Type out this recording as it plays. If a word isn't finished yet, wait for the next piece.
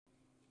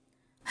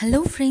Hello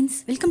friends,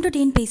 welcome to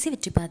Tnpsc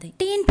Vetripaadhai.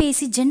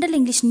 Tnpsc General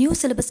English New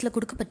Syllabusல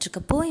கொடுக்கப்பட்டிருக்க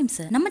poems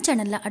நம்ம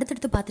சேனல்ல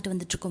அடுத்தடுத்து பார்த்துட்டு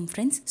வந்துட்டு இருக்கோம்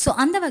friends. So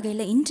அந்த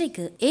வகையில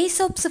இன்றைக்கு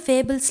Aesop's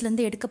Fablesல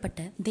இருந்து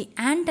எடுக்கப்பட்ட The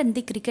Ant and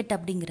the Cricket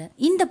அப்படிங்கற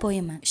இந்த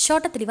poem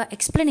ஷார்ட்டா தெளிவா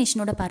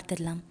எக்ஸ்பிளனேஷனோட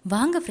பார்த்திடலாம்.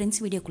 வாங்க friends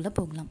வீடியோக்குள்ள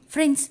போகலாம்.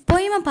 Friends,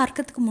 poem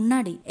பார்க்கிறதுக்கு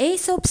முன்னாடி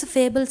Aesop's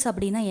Fables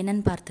அப்படினா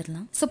என்னன்னு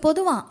பார்த்திடலாம். So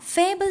பொதுவா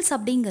Fables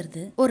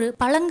அப்படிங்கிறது ஒரு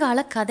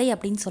பழங்கால கதை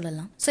அப்படினு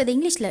சொல்லலாம். So இது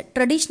இங்கிலீஷ்ல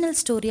ட்ரெடிஷனல்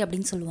ஸ்டோரி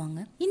அப்படினு சொல்லுவாங்க.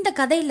 இந்த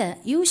கதையில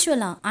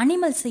யூசுவலா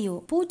அனிமல்ஸ்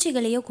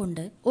பூச்சிகளையோ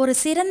கொண்டு ஒரு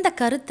சிறந்த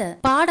கருத்தை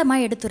பாடமா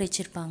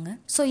எடுத்துரைச்சிருப்பாங்க.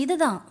 சோ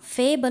இதுதான்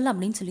ஃபேபிள்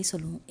அப்படின்னு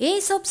சொல்லுவோம்.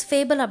 ஏசோப்ஸ்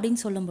ஃபேபிள் அப்படின்னு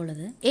சொல்லும்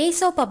பொழுது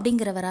ஏசோப்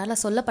அப்படிங்கிறவரால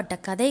சொல்லப்பட்ட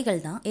கதைகள்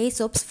தான்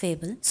ஏசோப்ஸ்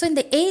ஃபேபிள். சோ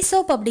இந்த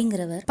ஏசோப்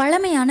அப்படிங்கிறவர்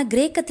பழமையான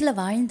கிரேக்கத்துல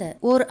வாழ்ந்த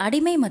ஒரு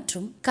அடிமை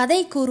மற்றும் கதை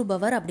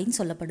கூறுபவர் அப்படின்னு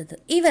சொல்லப்படுது.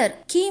 இவர்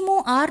கிமு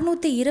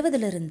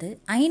 620 இருந்து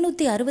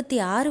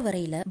 566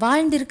 வரையில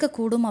வாழ்ந்திருக்க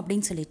கூடும்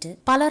அப்படின்னு சொல்லிட்டு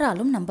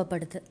பலராலும்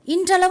நம்பப்படுது.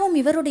 இன்றளவும்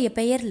இவருடைய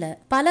பெயர்ல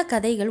பல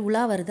கதைகள்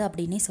உலா வருது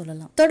அப்படின்னே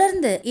சொல்லலாம்.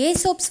 தொடர்ந்து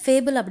ஏசோப்ஸ்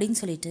ஃபேபிள் அப்படின்னு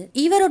சொல்லிட்டு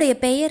இவருடைய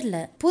பெயர்ல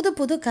புது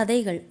புது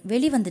கதைகள்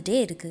வெளிவந்துட்டே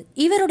இருக்கு.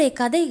 இவருடைய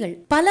கதைகள்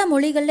பல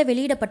மொழிகள்ல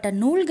வெளியிடப்பட்ட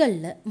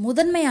நூல்கள்ல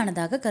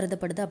முதன்மையானதாக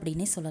கருதப்படுது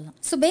அப்படின்னே சொல்லலாம்.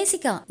 சோ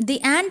பேசிக்கா தி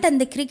ஆண்ட்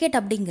அண்ட் தி கிரிக்கெட்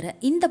அப்படிங்கிற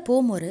இந்த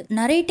போயம் ஒரு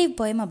நரேட்டிவ்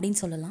போயம்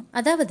அப்படின்னு சொல்லலாம்.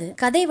 அதாவது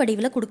கதை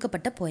வடிவில்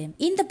கொடுக்கப்பட்ட போயம்.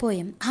 இந்த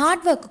போயம்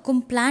ஹார்ட்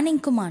ஒர்க்குக்கும்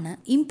பிளானிங்குமான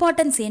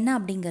இம்பார்ட்டன்ஸ் என்ன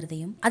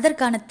அப்படிங்கறதையும்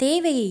அதற்கான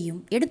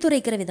தேவையையும்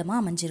எடுத்துரைக்கிற விதமா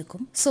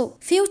அமைஞ்சிருக்கும். சோ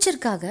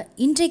ஃபியூச்சருக்காக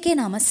இன்றைக்கே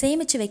நாம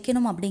சேமிச்சு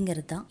வைக்கணும்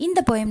அப்படிங்கிறது தான் இந்த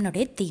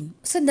போயம்னுடைய தீம்.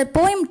 சோ இந்த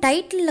போயம்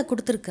டைட்டில்ல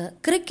கொடுத்திருக்க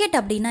கிரிக்கெட்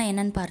அப்படின்னா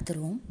என்னன்னு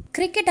பார்த்துருவோம்.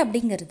 கிரிக்கெட்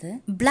அப்படிங்கிறது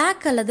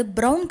பிளாக் அல்லது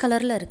பிரவுன்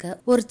கலர்ல இருக்க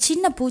ஒரு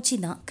சின்ன பூச்சி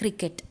தான்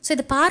கிரிக்கெட். சோ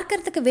இது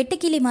பார்க்கிறதுக்கு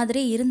வெட்டுக்கிளி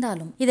மாதிரி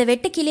இருந்தாலும் இதை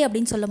வெட்டுக்கிளி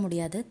அப்படின்னு சொல்ல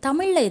முடியாது.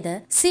 தமிழ்ல இதை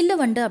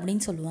சில்லுவண்டு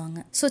அப்படின்னு சொல்லுவாங்க.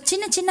 சோ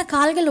சின்ன சின்ன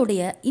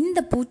கால்களுடைய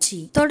இந்த பூச்சி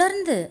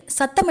தொடர்ந்து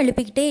சத்தம்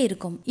எழுப்பிக்கிட்டே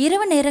இருக்கும்.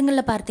 இரவு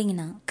நேரங்கள்ல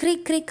பார்த்தீங்கன்னா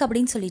கிரிக் கிரிக்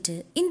அப்படின்னு சொல்லிட்டு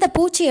இந்த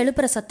பூச்சி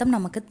எழுப்புற சத்தம்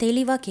நமக்கு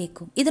தெளிவா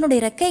கேட்கும்.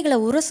 இதனுடைய ரெக்கைகளை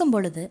உரசும்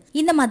பொழுது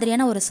இந்த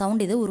மாதிரியான ஒரு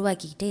சவுண்ட் இது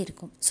உருவாக்கிக்கிட்டே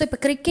இருக்கும். சோ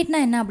இப்ப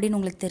கிரிக்கெட்னா என்ன அப்படின்னு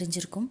உங்களுக்கு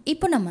தெரிஞ்சிருக்கும்.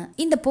 இப்போ நம்ம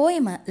இந்த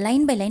போயமை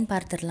லைன் பை லைன்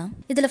பார்த்துடலாம்.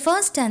 இதுல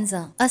first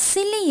stanza a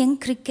silly young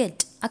cricket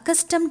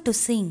accustomed to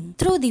sing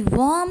through the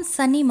warm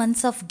sunny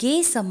months of gay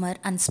summer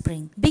and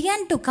spring began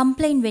to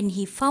complain when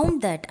he found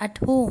that at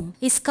home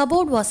his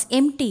cupboard was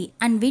empty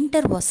and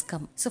winter was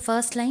come. So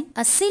first line,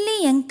 a silly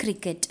young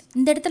cricket.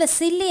 இந்த இடத்துல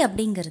silly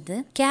அப்படிங்கிறது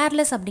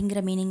careless அப்படிங்கிற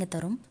meaning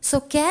தரும். So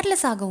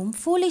careless ஆகவும்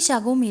foolish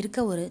ஆகவும் இருக்க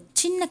ஒரு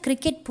சின்ன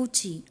கிரிக்கெட்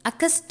பூச்சி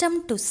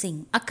accustomed to sing.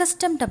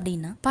 accustomed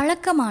அப்படின்னா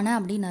பழக்கமான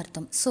அப்படின்னு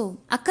அர்த்தம். ஸோ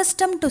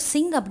accustomed to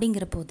sing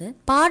அப்படிங்கிற போது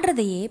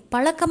பாடுறதையே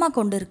பழக்கமா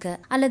கொண்டு இருக்க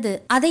அல்லது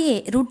அதையே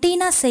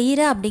ருட்டீனா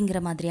செய்யற அப்படிங்கிற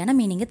மாதிரியான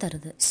மீனிங்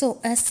தருது. So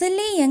a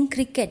silly young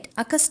cricket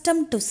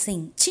accustomed to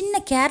sing.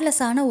 சின்ன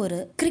கேர்லெஸ்ஸான ஒரு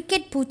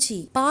கிரிக்கெட் பூச்சி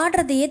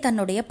பாடுறதையே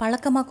தன்னுடைய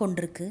பழக்கமா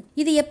கொண்டிருக்கு.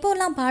 இது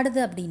எப்போலாம்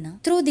பாடுது அப்படின்னா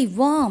through the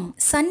warm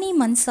sunny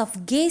months of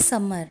gay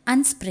summer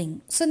and spring.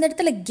 So இந்த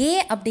இடத்துல கே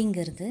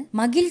அப்படிங்கிறது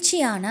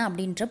மகிழ்ச்சியான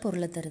அப்படின்ற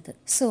பொருளை தருது.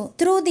 சோ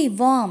through the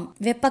warm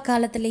வெப்ப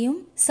காலத்திலையும்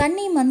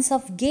sunny months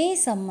of gay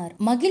summer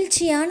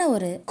மகிழ்ச்சியான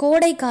ஒரு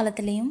கோடை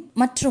காலத்திலையும்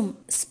மற்றும்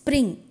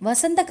ஸ்பிரிங்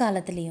வசந்த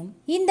காலத்திலையும்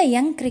இந்த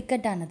யங்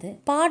கிரிக்கெட் ஆனது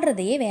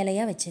பாடுறதையே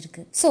வேலையா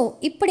வச்சிருக்கு. சோ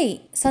இப்படி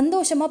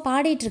சந்தோஷமா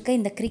பாடிட்டு இருக்க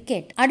இந்த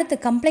கிரிக்கெட் அடுத்து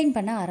கம்ப்ளைண்ட்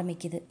பண்ண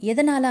ஆரம்பிக்குது.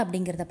 எதனால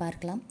அப்படிங்கறத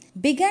பார்க்கலாம்.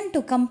 began to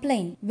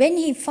complain when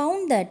he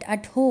found that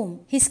at home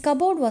his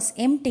cupboard was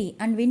empty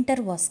and winter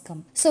was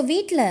come. So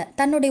வீட்ல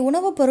தன்னுடைய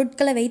உணவு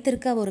பொருட்களை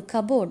வைத்திருக்க ஒரு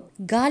கபோர்ட்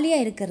காலியா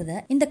இருக்கிறத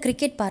இந்த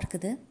கிரிக்கெட்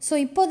பார்க்குது. சோ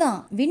இப்போதான்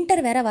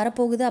வின்டர் வேற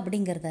வரப்போகுது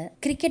அப்படிங்கறத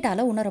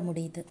கிரிக்கெட்டால உணர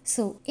முடியுது.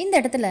 சோ இந்த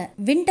இடத்துல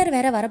வின்டர்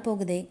வேற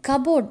வரப்போகுதே,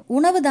 கபோர்ட்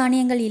உணவு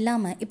தானியங்கள்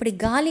இல்லாம இப்படி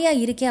காலியா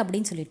இருக்கே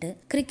அப்படின்னு சொல்லிட்டு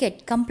கிரிக்கெட்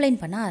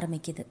கம்ப்ளைண்ட் பண்ண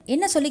ஆரம்பிக்குது.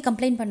 என்ன சொல்லி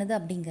கம்ப்ளைண்ட் பண்ணுது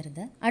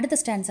அப்படிங்கறத அடுத்த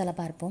ஸ்டான்ஸால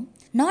பார்ப்போம்.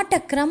 Not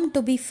a crumb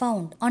to be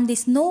found on the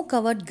snow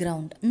covered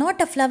ground. Not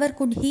a flower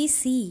could he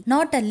see.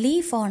 Not a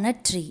leaf on a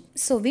tree.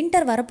 So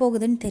winter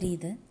வரப்போகுதுன்னு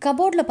தெரியுது.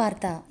 கபோர்ட்ல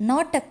பார்த்தா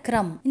not a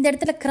crumb. இந்த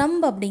இடத்துல crumb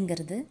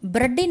அப்படிங்கிறது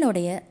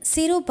பிரெட்டினுடைய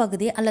சிறு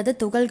பகுதி அல்லது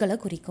துகள்களை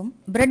குறிக்கும்.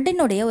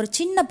 பிரெட்டினுடைய ஒரு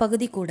சின்ன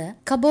பகுதி கூட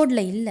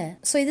கபோர்ட்ல இல்ல.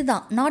 சோ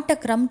இதுதான் not a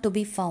crumb to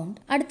be found.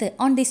 அடுத்து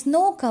on the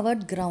snow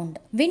covered ground.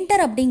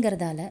 Winter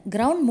அப்படிங்கறதால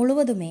ground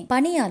முழுவதுமே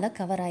பனியால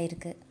கவர்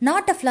ஆயிருக்கு.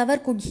 not a flower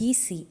could he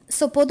see.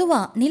 So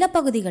பொதுவா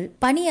நிலப்பகுதிகள்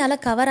பனியால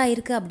கவர்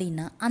ஆயிருக்கு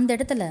அப்படின்னா அந்த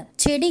இடத்துல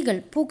செடிகள்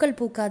பூக்கள்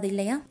பூக்காது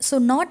இல்லையா. So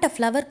not a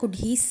flower could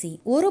he see.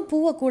 ஒரு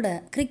பூவை கூட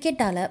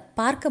கிரிக்கெட்டால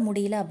பார்க்க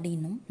முடியல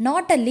அப்படின்னும்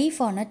not a leaf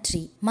on a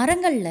tree.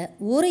 மரங்கள்ல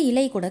ஒரு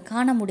இலை கூட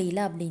காண முடியல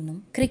அப்படின்னும்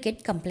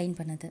கிரிக்கெட் கம்ப்ளைண்ட்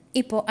பண்ணுது.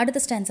 இப்போ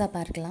அடுத்த ஸ்டான்ஸா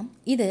பார்க்கலாம்.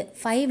 இது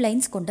 5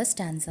 லைன்ஸ் கொண்ட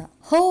stanza.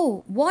 Ho,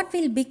 what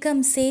will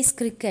become says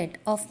cricket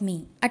of me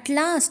At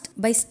last,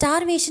 by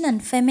starvation and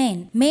famine,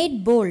 made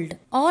bold,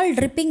 all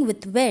dripping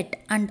with wet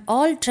and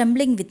all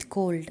trembling with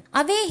cold,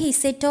 away he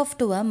set off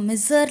to a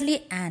miserly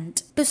ant,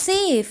 to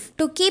see if,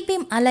 to keep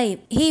him alive,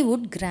 he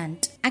would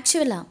grant.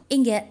 ஆக்சுவலா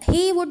இங்க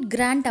he would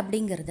grant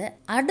அப்படிங்கறது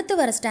அடுத்து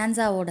வர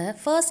ஸ்டான்ஸாவோட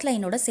first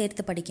லைனோட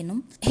சேர்த்து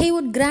படிக்கணும். he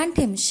would grant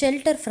him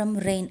shelter from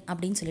rain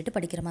அப்படின்னு சொல்லிட்டு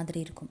படிக்கிற மாதிரி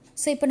இருக்கும்.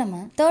 ஸோ இப்போ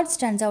நம்ம தேர்ட்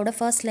ஸ்டான்ஸாவோட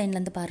ஃபர்ஸ்ட் லைன்ல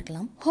இருந்து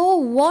பார்க்கலாம். oh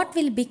what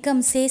will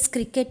become says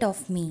cricket of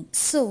me.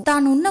 So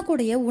தான்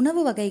உண்ணக்கூடிய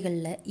உணவு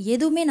வகைகள்ல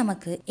எதுவுமே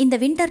நமக்கு இந்த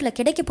விண்டர்ல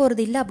கிடைக்க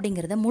போறது இல்லை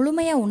அப்படிங்கறத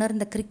முழுமையா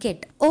உணர்ந்த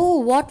cricket oh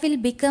what will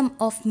become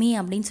of me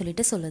அப்படின்னு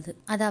சொல்லிட்டு சொல்லுது.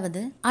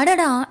 அதாவது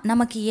அடடா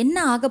நமக்கு என்ன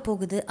ஆக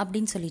போகுது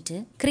அப்படின்னு சொல்லிட்டு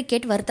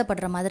கிரிக்கெட்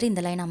வருத்தப்படுற மாதிரி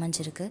இந்த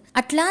அமைஞ்சிருக்கு.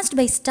 At last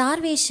by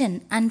starvation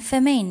and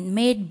famine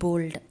made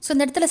bold. So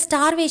இந்த இடத்துல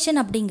starvation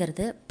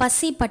அப்படிங்கிறது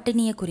பசி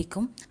பட்டினியை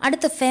குறிக்கும்.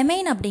 அடுத்து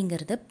famine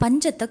அப்படிங்கிறது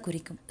பஞ்சத்தை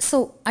குறிக்கும். ஸோ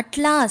at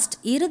last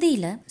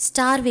இறுதியில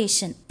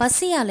starvation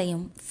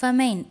பசியாலையும்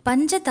famine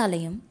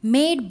பஞ்சத்தாலையும்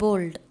made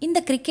bold இந்த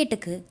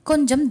கிரிக்கெட்டுக்கு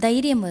கொஞ்சம்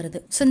தைரியம்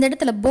வருது. ஸோ இந்த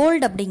இடத்துல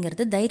bold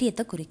அப்படிங்கிறது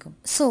தைரியத்தை குறிக்கும்.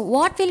 So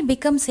what will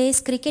become says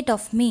cricket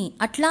of me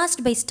at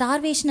last by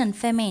starvation and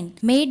famine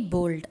made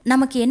bold.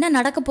 நமக்கு என்ன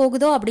நடக்க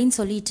போகுதோ அப்படின்னு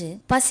சொல்லிட்டு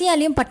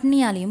பசியாலையும் பட்டினி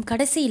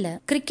கடைசியில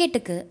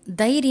கிரிக்கெட்டுக்கு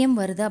தைரியம்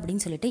வருது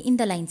அப்படின்னு சொல்லிட்டு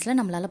இந்த லைன்ஸ்ல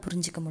நம்மளால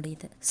புரிஞ்சுக்க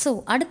முடியுது. சோ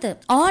அடுத்து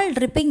all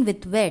dripping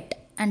with wet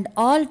and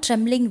all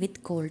trembling with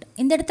cold.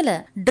 இந்த இடத்துல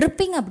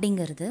dripping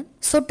அப்படிங்கிறது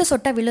சொட்டு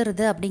சொட்ட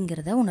விழுறது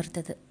அப்படிங்கிறத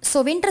உணர்த்தது. ஸோ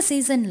வின்டர்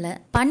சீசன்ல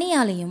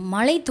பனியாலையும்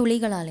மழை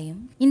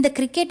துளிகளாலையும் இந்த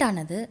கிரிக்கெட்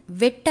ஆனது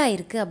வெட்டா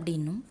இருக்கு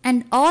அப்படின்னும்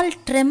அண்ட் ஆல்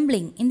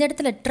ட்ரெம்பிளிங் இந்த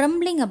இடத்துல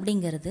ட்ரெம்பிளிங்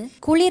அப்படிங்கிறது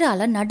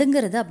குளிரால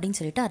நடுங்கிறது அப்படின்னு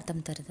சொல்லிட்டு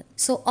அர்த்தம் தருது.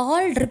 So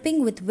all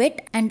tripping with wet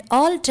and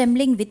all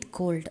trembling with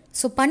gold.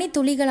 So பனி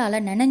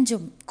துளிகளால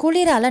நனைஞ்சும்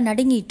குளிரால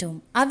நடுங்கிட்டும்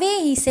அவே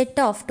he set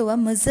off to a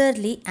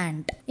miserly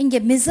ant. இங்க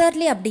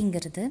miserly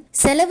அப்படிங்கிறது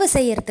செலவு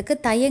செய்யறதுக்கு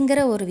தயங்குற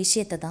ஒரு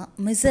விஷயத்தை தான்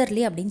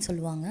மிசர்லி அப்படின்னு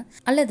சொல்லுவாங்க.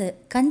 அல்லது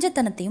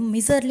கஞ்சத்தனத்தையும்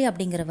மிசர்லி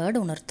அப்படிங்கிற வேர்டு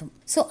உணர்த்தும்.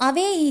 So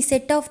away he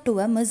set off to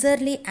a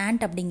miserly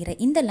ant அப்படிங்கிற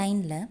இந்த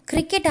லைன்ல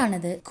கிரிக்கெட்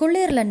ஆனது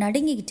குளிர்ல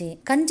நடுங்கிக்கிட்டே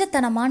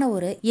கஞ்சத்தனமான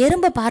ஒரு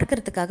எறும்பை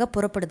பார்க்கறதுக்காக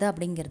புறப்படுது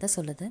அப்படிங்கிறத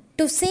சொல்லுது.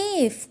 To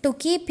safe to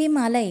keep him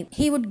alive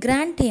he would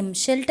grant him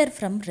shelter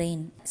from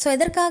rain. So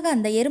எதற்காக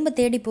அந்த எறும்பு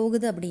தேடி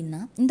போகுது அப்படின்னா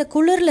இந்த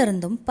குளிர்ல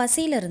இருந்தும்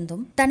பசியில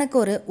இருந்தும் தனக்கு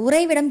ஒரு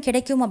உறைவிடம்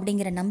கிடைக்கும்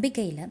அப்படிங்கிற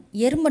நம்பிக்கையில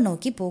எறும்பை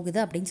நோக்கி போகுது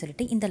அப்படின்னு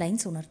சொல்லிட்டு இந்த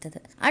லைன்ஸ் உணர்த்துது.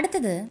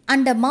 அடுத்தது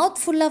and a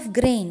mouthful of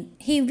grain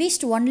he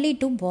wished only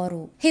to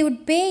borrow he would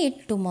pay it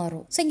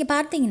tomorrow. So இங்க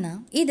பார்த்தீங்கன்னா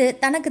இது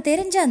தனக்கு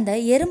தெரிஞ்ச அந்த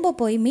எறும்பை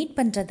போய் மீட்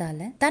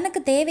பண்றதால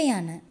தனக்கு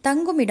தேவையான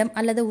தங்குமிடம்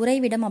அல்லது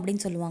உறைவிடம்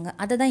அப்படின்னு சொல்லுவாங்க.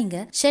 அதை தான் இங்க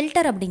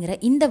ஷெல்டர் அப்படிங்கிற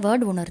இந்த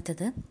வேர்ட்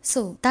உணர்த்துது.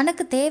 ஸோ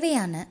தனக்கு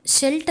தேவையான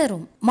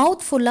ஷெல்டரும்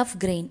மவுத் ஃபுல் ஆஃப்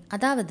கிரெயின்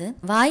அதாவது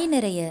வாய்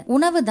நிறைய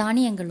உணவு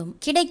தானியங்களும்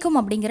கிடைக்கும்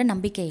அப்படிங்கிற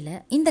நம்பிக்கையில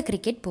இந்த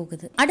கிரிக்கெட்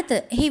போகுது. அடுத்து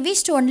he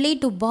wished only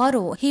to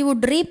borrow he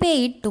would repay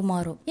it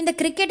tomorrow. இந்த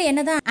கிரிக்கெட்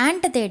என்னதான்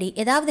ஆண்ட தேடி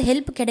ஏதாவது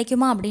ஹெல்ப்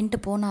கிடைக்குமா அப்படின்ட்டு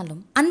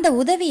போனாலும் அந்த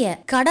உதவிய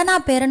கடனா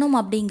பெறணும்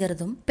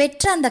அப்படிங்கறதும்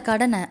பெற்ற அந்த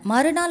கடனை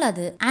மறுநாள்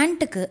அது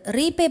ஆண்ட்டுக்கு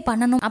ரீபே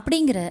பண்ணணும்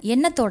அப்படிங்கிற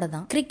எண்ணத்தோட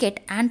தான் கிரிக்கெட்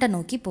ஆண்ட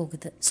நோக்கி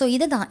போகுது. சோ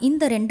இதுதான்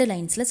இந்த ரெண்டு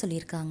லைன்ஸ்ல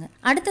சொல்லியிருக்காங்க.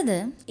 அடுத்தது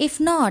if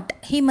not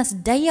he must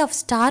die of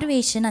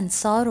starvation and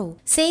sorrow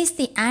says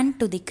the ant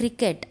to the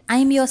cricket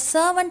I am your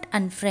servant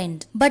and friend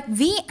but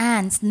we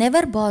ants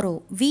never borrow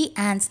we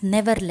ants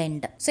never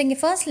lend. So இங்க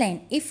first line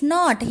if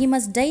not he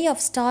must die of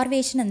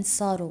starvation and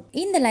sorrow.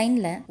 இந்த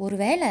லைன்ல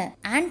ஒருவேளை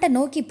ஆண்ட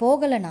நோக்கி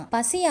போகலனா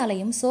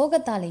பசியாலையும்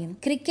சோகத்தாலையும்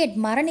cricket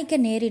மரணிக்க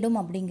நேரிடும்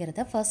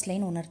அப்படிங்கறத first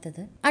line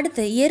உணர்த்துது.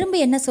 அடுத்து எறும்பு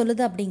என்ன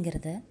சொல்லுது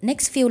அப்படிங்கறது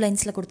நெக்ஸ்ட் ஃபியூ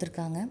லைன்ஸ்ல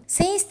கொடுத்திருக்காங்க.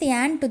 says the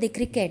ant to the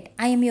cricket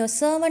I am your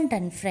servant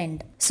and friend.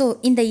 So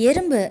இந்த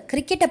எறும்பு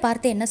கிரிக்கெட்டை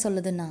பார்த்து என்ன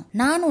சொல்லுதுன்னா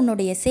நான்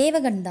உன்னுடைய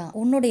சேவகன் தான்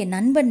உன்னுடைய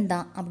நண்பன்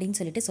தான் அப்படின்னு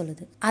சொல்லிட்டு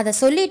சொல்லுது. அதை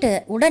சொல்லிட்டு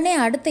உடனே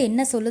அடுத்து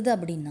என்ன சொல்லுது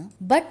அப்படின்னா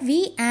but we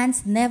ants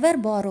never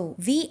borrow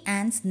we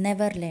ants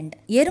never lend.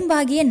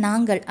 எறும்பாகிய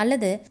நாங்கள்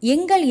அல்லது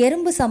எங்கள்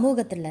எறும்பு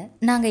சமூகத்துல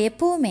நாங்க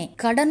எப்பவுமே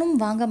கடனும்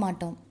வாங்க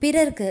மாட்டோம்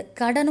பிறருக்கு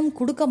கடனும்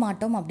கொடுக்க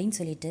மாட்டோம் அப்படின்னு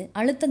சொல்லிட்டு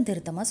அழுத்தம்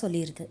திருத்தமா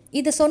சொல்லிருது.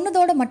 இதை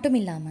சொன்னதோட மட்டும்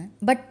இல்லாம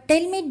but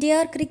tell me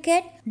dear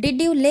cricket did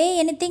you lay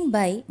anything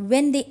by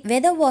when the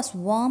weather was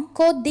warm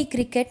quoth the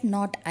cricket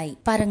not I.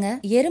 பாருங்க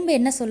எறும்பு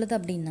என்ன சொல்லுது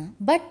அப்படின்னா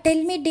but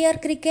tell me dear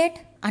cricket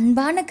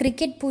அன்பான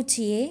கிரிக்கெட்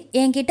பூச்சியே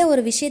என்கிட்ட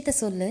ஒரு விஷயத்த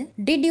சொல்லு.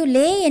 Did you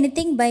Leh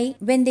anything by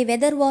when the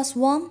weather was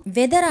warm?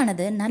 Weather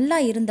ஆனது நல்லா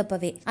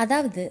இருந்தப்பவே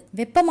அதாவது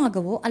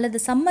வெப்பமாகவோ அல்லது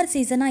சம்மர்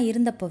சீசனா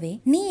இருந்தப்பவே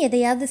நீ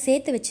எதையாவது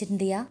சேர்த்து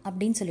வச்சிருந்தியா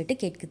அப்படின்னு சொல்லிட்டு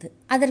கேட்குது.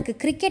 அதற்கு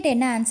கிரிக்கெட்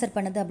என்ன ஆன்சர்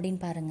பண்ணுது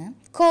அப்படின்னு பாருங்க.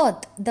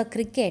 கோத் த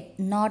கிரிக்கெட்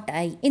நாட்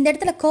ஐ. இந்த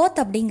இடத்துல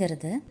கோத்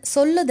அப்படிங்கிறது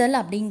சொல்லுதல்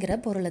அப்படிங்கிற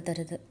பொருளை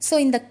தருது. சோ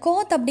இந்த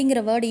கோத்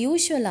அப்படிங்கிற வேர்டு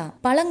யூஸ்வலா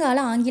பழங்கால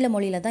ஆங்கில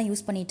மொழியில தான்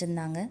யூஸ் பண்ணிட்டு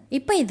இருந்தாங்க.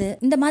 இப்ப இது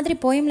இந்த மாதிரி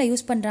போயம்ல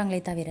யூஸ்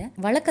பண்றாங்களே தவிர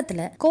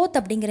வழக்கத்துல கோத்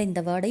அப்படிங்கிற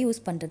இந்த வேர்டை யூஸ்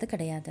பண்றது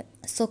கிடையாது.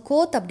 சோ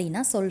கோத்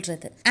அப்படின்னா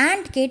சொல்றது.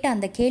 ஆண்ட் கேட்ட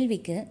அந்த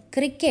கேள்விக்கு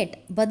கிரிக்கெட்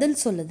பதில்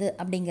சொல்லுது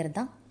அப்படிங்கிறது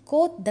தான்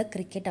quoth the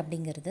cricket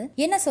அப்படிங்கிறது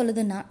என்ன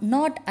சொல்லுதுன்னா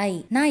not I,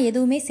 நான்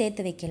எதுவுமே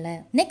சேர்த்து வைக்கல.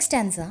 next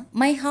stanza,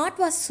 my heart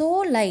was so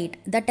light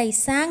that I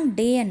sang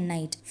day and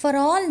night, for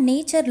all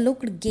nature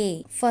looked gay,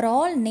 for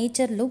all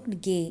nature looked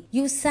gay,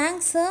 you sang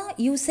sir,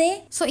 you say.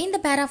 so இந்த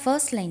பேரா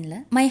first லைன்ல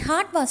my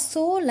heart was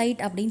so light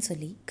அப்படின்னு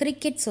சொல்லி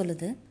cricket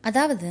சொல்லுது.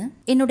 அதாவது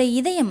என்னுடைய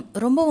இதயம்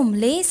ரொம்பவும்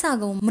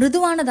லேசாகவும்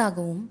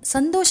மிருதுவானதாகவும்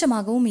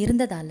சந்தோஷமாகவும்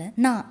இருந்ததால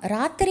நான்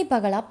ராத்திரி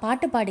பகலா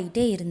பாட்டு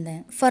பாடிக்கிட்டே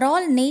இருந்தேன். for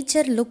all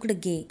nature looked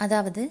gay,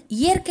 அதாவது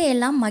இயற்கை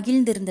எல்லாம்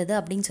மகிழ்ந்திருந்தது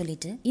அப்படின்னு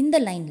சொல்லிட்டு இந்த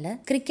லைன்ல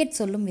கிரிக்கெட்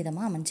சொல்லும்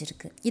விதமா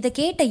அமைஞ்சிருக்கு. இத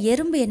கேட்ட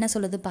எறும்பு என்ன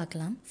சொல்லுது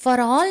பார்க்கலாம். for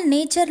all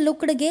nature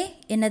looked gay,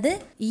 என்னது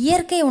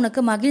இயற்கை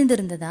உனக்கு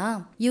மகிழ்ந்திருந்ததா?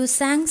 you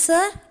sang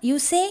sir, you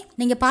say,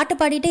 நீங்க பாட்டு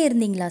பாடிட்டே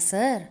இருந்தீங்களா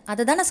சார்,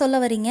 அதை தானே சொல்ல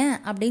வரீங்க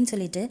அப்படின்னு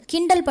சொல்லிட்டு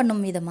கிண்டல்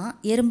பண்ணும் விதமா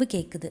எறும்பு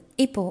கேக்குது.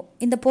 இப்போ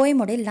இந்த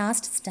போயமோட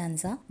last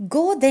stanza,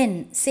 go then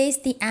says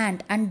the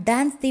ant and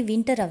dance the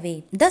winter away,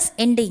 thus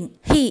ending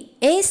he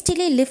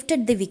hastily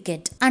lifted the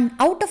wicket and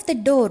out of the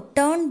door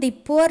turned the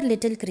poor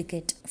little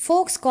cricket.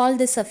 Folks call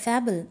this a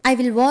fable, I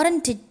will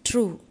warrant it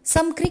true,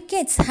 some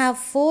crickets have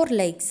 4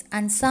 legs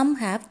and some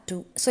have 2.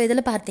 so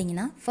இதில்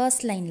பார்த்தீங்கன்னா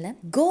first லைன்ல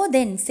go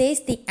then says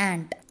the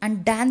ant and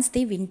dance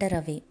the winter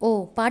away. ஓ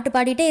பாட்டு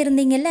பாடிட்டே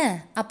இருந்தீங்கல்ல,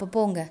 அப்போ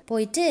போங்க,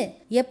 போயிட்டு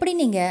எப்படி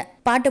நீங்க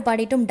பாட்டு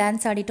பாடிட்டும்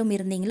டான்ஸ் ஆடிட்டும்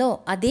இருந்தீங்களோ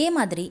அதே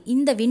மாதிரி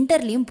இந்த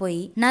விண்டர்லயும் போய்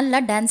நல்லா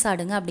டான்ஸ்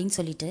ஆடுங்க அப்படின்னு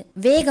சொல்லிட்டு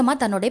வேகமா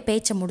தன்னோட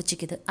பேச்சை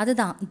முடிச்சுக்குது.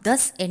 அதுதான்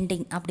thus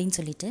ending அப்படின்னு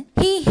சொல்லிட்டு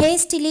he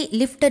hastily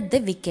lifted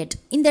the wicket.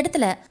 இந்த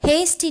இடத்துல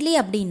hastily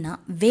அப்படின்னா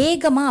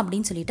வேகமா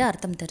அப்படின்னு சொல்லிட்டு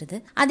அர்த்தம் தருது.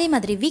 அதே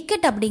மாதிரி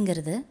விக்கெட்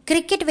அப்படிங்கிறது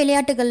கிரிக்கெட்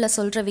விளையாட்டுகள்ல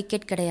சொல்ற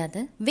விக்கெட்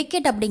கிடையாது.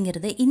 விக்கெட்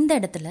அப்படிங்கிறது இந்த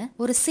இடத்துல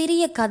ஒரு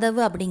சிறிய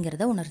கதவு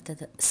அப்படிங்கறத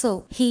உணர்த்தது. so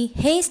he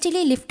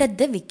hastily lifted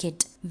the wicket,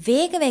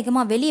 வேக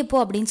வேகமா வெளியே போ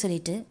அப்படின்னு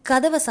சொல்லிட்டு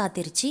கதவை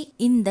சாத்திருச்சு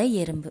இந்த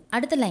எறும்பு.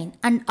 அடுத்த line,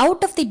 and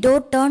out of the door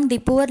turned the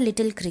poor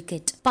little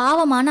cricket,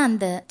 பாவமான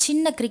அந்த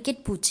சின்ன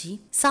கிரிக்கெட் பூச்சி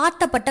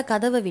சாத்தப்பட்ட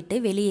கதவை விட்டு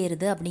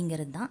வெளியேறுது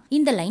அப்படிங்கிறது தான்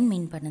இந்த லைன்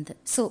மீன் பண்ணுது.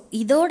 சோ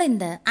இதோட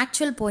இந்த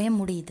ஆக்சுவல் போயம்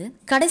முடியுது.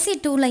 கடைசி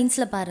 2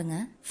 லைன்ஸ்ல பாருங்க,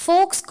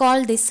 folks call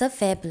this a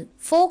fable.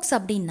 folks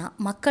அப்படின்னா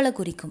மக்களை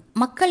குறிக்கும்.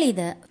 மக்கள்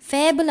இத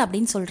fable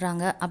அப்படின்னு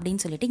சொல்றாங்க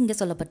அப்படின்னு சொல்லிட்டு இங்க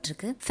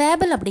சொல்லப்பட்டிருக்கு.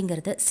 fable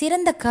அப்படிங்கிறது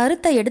சிறந்த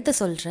கருத்தை எடுத்து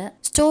சொல்ற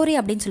ஸ்டோரி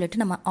அப்படின்னு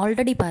சொல்லிட்டு நம்ம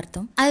ஆல்ரெடி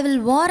பார்த்தோம். I will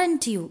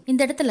warrant you,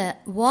 இந்த இடத்துல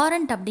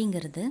warrant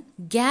அப்படிங்கிறது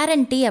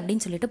guarantee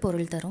அப்படின்னு சொல்லிட்டு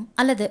பொருள் தரும்,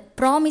 அல்லது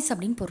promise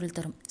அப்படின்னு பொருள்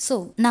தரும். சோ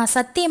நான்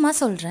சத்தியமா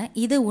சொல்றேன்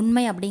இது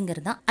உண்மை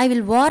அப்படிங்கிறது தான் I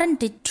will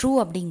warrant it true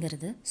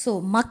அப்படிங்கிறது. சோ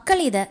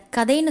மக்கள் இத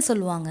கதைன்னு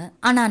சொல்லுவாங்க,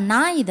 ஆனா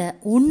நான் இத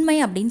உண்மை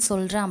அப்படின்னு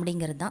சொல்றேன்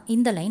அப்படிங்கிறது தான்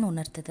இந்த லைன்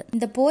உணர்த்துது.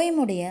 இந்த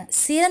போயமுடைய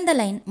சிறந்த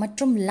லைன்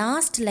மற்றும்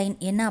லாஸ்ட் லைன்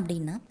என்ன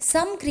அப்படின்னா,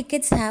 some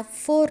crickets have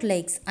 4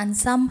 legs and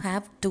some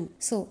have 2.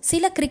 So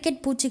சில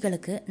கிரிக்கெட்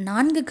பூச்சிகளுக்கு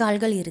 4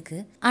 கால்கள் இருக்கு,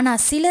 ஆனா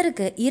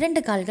சிலருக்கு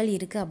 2 கால்கள்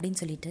இருக்கு அப்படின்னு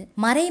சொல்லிட்டு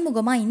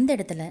மறைமுகமா இந்த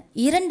இடத்துல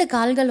 2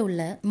 கால்கள்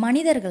உள்ள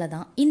மனிதர்களை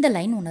தான் இந்த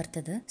லைன்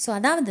உணர்த்துது. சோ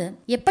அதாவது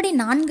எப்படி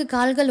 4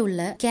 கால்கள்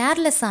உள்ள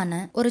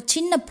கேர்லெஸ்ஸான ஒரு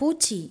சின்ன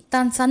பூச்சி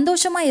தான்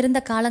சந்தோஷமா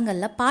இருந்த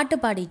காலங்கள்ல பாட்டு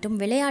பாடிட்டும்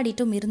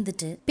விளையாடிட்டும்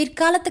இருந்துட்டு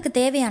பிற்காலத்துக்கு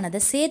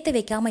தேவையானதை சேர்த்து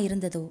வைக்காம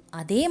இருந்ததோ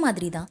அதே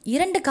மாதிரிதான்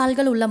 2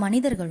 கால்கள் உள்ள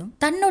மனிதர்களும்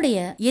தன்னுடைய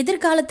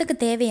எதிர்காலத்துக்கு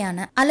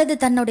தேவையான அல்லது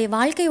தன்னுடைய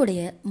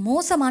வாழ்க்கையுடைய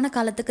மோசமான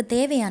காலத்துக்கு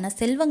தேவையான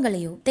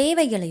செல்வங்களையோ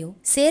தேவைகளையோ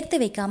சேர்த்து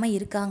வைக்காம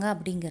இருக்காங்க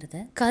அப்படிங்கறத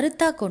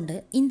கருத்தா கொண்டு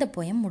இந்த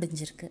போயம்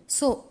முடிஞ்சிருக்கு.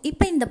 சோ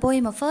இப்ப இந்த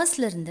போயம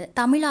ஃபர்ஸ்ட்ல இருந்து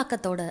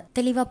தமிழாக்கத்தோட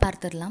தெளிவா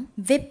பார்த்துடலாம்.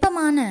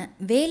 வெப்பமான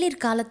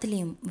வேளிர்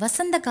காலத்திலையும்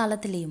வசந்த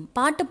காலத்திலையும்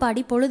பாட்டு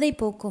பாடி பொழுதை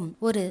போக்கும்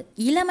ஒரு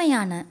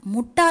இளமையான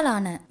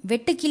முட்டாளான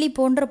வெட்டுக்கிளி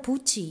போன்ற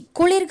பூச்சி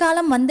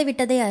குளிர்காலம்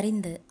வந்துவிட்டதை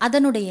அறிந்து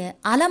அதனுடைய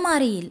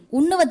அலமாரியில்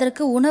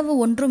உண்ணுவதற்கு உணவு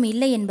ஒன்றும்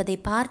இல்லை என்பதை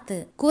பார்த்து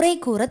குறை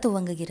கூற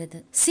துவங்குகிறது.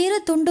 சிறு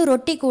துண்டு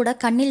ரொட்டி கூட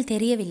கண்ணில்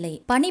தெரியவில்லை,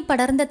 பனி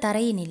படர்ந்த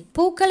தரையினில்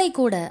பூக்களை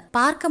கூட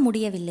பார்க்க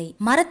முடியவில்லை,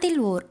 மரத்தில்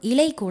ஓர்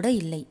இலை கூட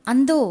இல்லை.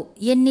 அந்தோ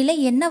என் நிலை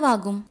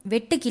என்னவாகும்?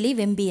 வெட்டுக்கிளி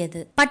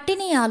வெம்பியது.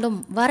 பட்டினியாலும்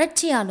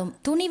வறட்சியாலும்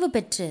துணிவு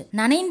பெற்று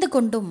நனைந்து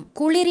கொண்டும்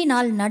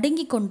குளிரினால்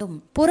நடுங்கிக் கொண்டும்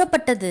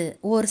புறப்பட்டது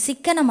ஓர்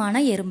சிக்கனமான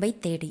எறும்பை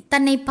தேடி.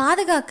 தன்னை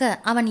பாதுகாக்க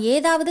அவன்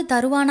ஏதாவது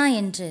தருவானா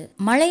என்று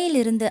மழையில்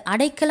இருந்து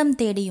அடைக்கலம்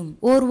தேடியும்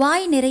ஓர்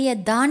வாய் நிறைய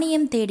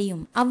தானியம்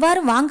தேடியும்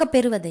அவ்வாறு வாங்க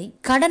பெறுவதை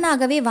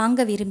கடனாகவே வாங்க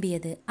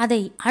விரும்பியது.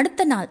 அதை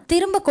அடுத்த நாள்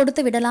திரும்ப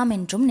கொடுத்து விடலாம்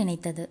என்றும்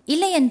நினைத்தது.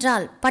 இல்லை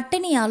என்றால்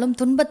பட்டினியாலும்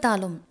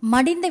துன்பத்தாலும்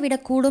மடிந்து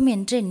விடக்கூடும்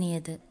என்று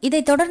எண்ணியது.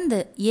 இதை தொடர்ந்து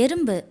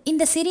எறும்பு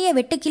இந்த சிறிய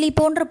வெட்டுக்கிளி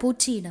போன்ற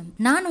பூச்சியிடம்,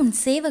 நான் உன்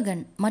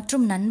சேவகன்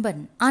மற்றும்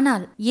நண்பன்,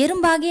 ஆனால்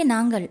எறும்பாகிய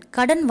நாங்கள்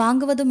கடன்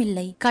வாங்குவதும்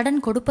இல்லை கடன்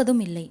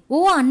கொடுப்பதும் இல்லை. ஓ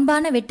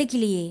அன்பான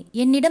வெட்டுக்கிளியே,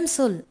 என்னிடம்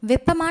சொல்,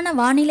 வெப்பமான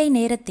வானிலை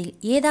நேரத்தில்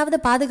ஏதாவது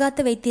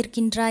பாதுகாத்து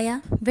வைத்திருக்கின்றாயா?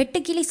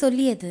 வெட்டுக்கிளி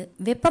சொல்லியது,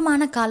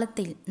 வெப்பமான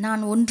காலத்தில்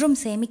நான் ஒன்றும்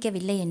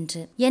சேமிக்கவில்லை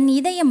என்று. என்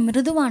இதயம்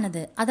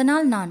மிருதுவானது,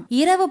 அதனால் நான்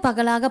இரவு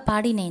பகலாக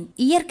பாடினேன்,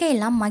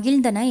 இயற்கையெல்லாம்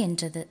மகிழ்ந்தன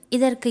என்றது.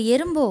 இதற்கு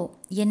எறும்போ,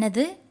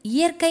 என்னது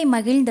இயற்கை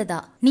மகிழ்ந்ததா?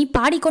 நீ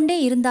பாடிக்கொண்டே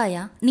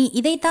இருந்தாயா? நீ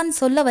இதைத்தான்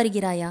சொல்ல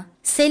வருகிறாயா?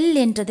 செல்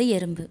என்றது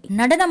எறும்பு.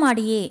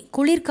 நடனமாடியே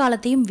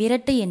குளிர்காலத்தையும்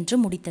விரட்டு என்று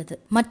முடித்தது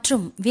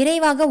மற்றும்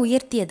விரைவாக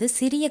உயர்த்தியது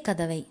சிறிய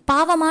கதவை.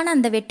 பாவமான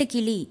அந்த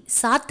வெட்டுக்கிளி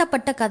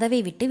சாத்தப்பட்ட கதவை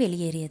விட்டு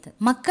வெளியேறியது.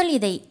 மக்கள்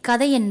இதை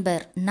கதை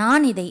என்பர்,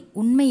 நான் இதை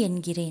உண்மை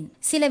என்கிறேன்.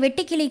 சில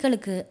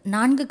வெட்டுக்கிளிகளுக்கு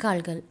 4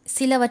 கால்கள்,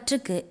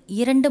 சிலவற்றுக்கு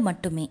 2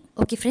 மட்டுமே.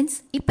 ஓகே ஃப்ரெண்ட்ஸ்,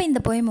 இப்போ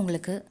இந்த போயம்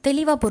உங்களுக்கு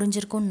தெளிவா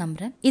புரிஞ்சிருக்கும்னு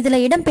நம்புறேன்.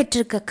 இதுல இடம்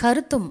பெற்றிருக்க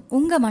கருத்தும்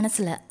உங்க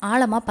மனசுல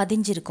ஆழமா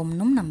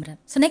பதிஞ்சிருக்கும்னு நம்புறேன்.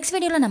 ஸோ நெக்ஸ்ட்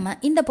வீடியோல நம்ம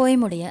இந்த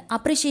போயமுடைய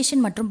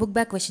அப்ரிசியேஷன் மற்றும் புக்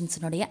பேக்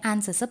கொஸ்டின்ஸ்னுடைய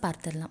ஆன்சர்ஸை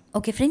பார்த்துடலாம்.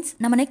 ஓகே ஃப்ரெண்ட்ஸ்,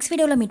 நம்ம நெக்ஸ்ட்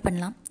வீடியோல மீட்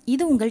பண்ணலாம்.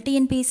 இது உங்கள்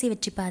டிஎன்பிஎஸ்சி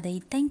வெற்றி பாதை.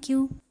 தேங்க்யூ.